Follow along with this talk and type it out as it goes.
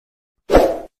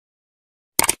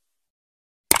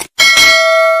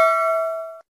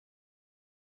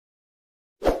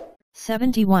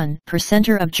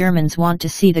71% of Germans want to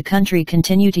see the country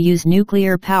continue to use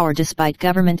nuclear power despite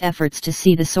government efforts to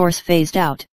see the source phased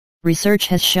out, research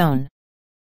has shown.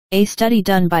 A study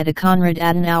done by the Konrad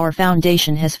Adenauer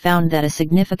Foundation has found that a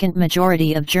significant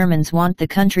majority of Germans want the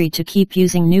country to keep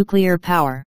using nuclear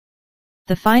power.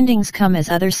 The findings come as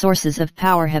other sources of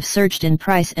power have surged in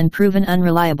price and proven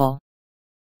unreliable.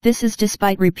 This is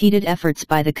despite repeated efforts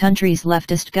by the country's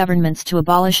leftist governments to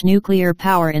abolish nuclear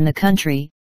power in the country,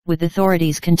 with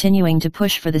authorities continuing to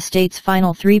push for the state's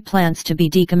final 3 plants to be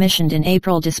decommissioned in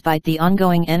April despite the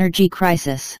ongoing energy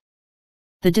crisis.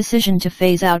 The decision to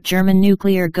phase out German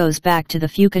nuclear goes back to the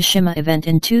Fukushima event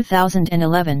in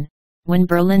 2011, when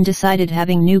Berlin decided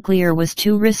having nuclear was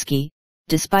too risky,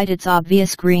 despite its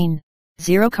obvious green,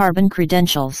 zero-carbon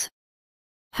credentials.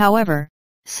 However,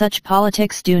 such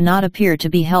politics do not appear to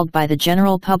be held by the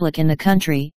general public in the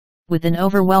country, with an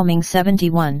overwhelming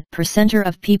 71%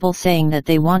 of people saying that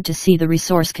they want to see the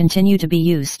resource continue to be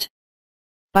used.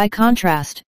 By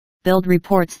contrast, Bild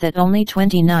reports that only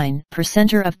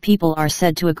 29% of people are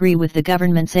said to agree with the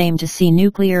government's aim to see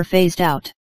nuclear phased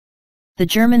out. The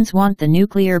Germans want the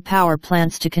nuclear power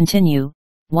plants to continue,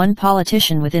 one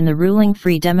politician within the ruling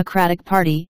Free Democratic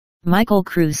Party, Michael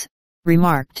Kruse,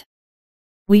 remarked.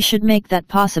 We should make that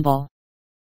possible.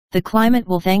 The climate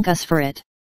will thank us for it.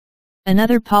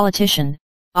 Another politician,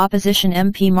 opposition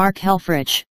MP Mark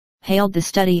Helfrich, hailed the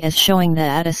study as showing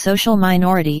that a social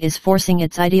minority is forcing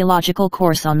its ideological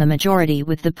course on the majority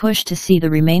with the push to see the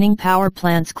remaining power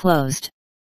plants closed.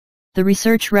 The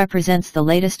research represents the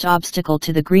latest obstacle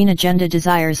to the green agenda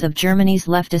desires of Germany's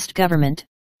leftist government,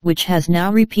 which has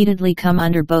now repeatedly come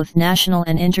under both national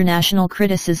and international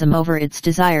criticism over its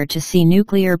desire to see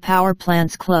nuclear power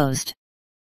plants closed.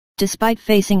 Despite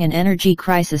facing an energy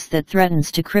crisis that threatens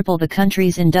to cripple the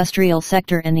country's industrial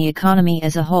sector and the economy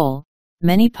as a whole,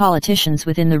 many politicians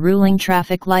within the ruling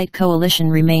traffic light coalition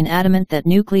remain adamant that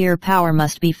nuclear power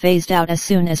must be phased out as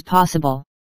soon as possible.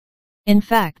 In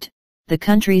fact, the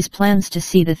country's plans to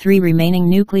see the 3 remaining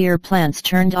nuclear plants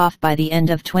turned off by the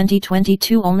end of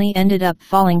 2022 only ended up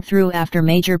falling through after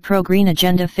major pro-green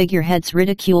agenda figureheads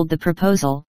ridiculed the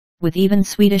proposal, with even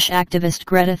Swedish activist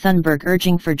Greta Thunberg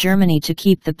urging for Germany to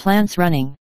keep the plants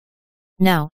running.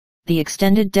 Now, the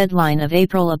extended deadline of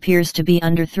April appears to be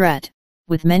under threat,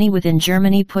 with many within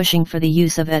Germany pushing for the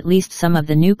use of at least some of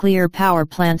the nuclear power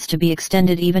plants to be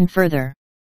extended even further.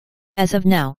 As of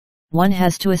now, one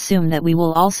has to assume that we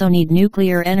will also need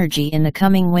nuclear energy in the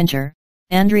coming winter,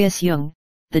 Andreas Jung,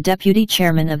 the deputy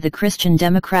chairman of the Christian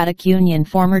Democratic Union,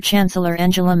 former Chancellor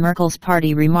Angela Merkel's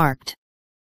party, remarked.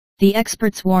 The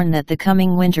experts warn that the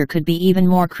coming winter could be even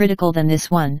more critical than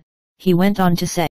this one, he went on to say.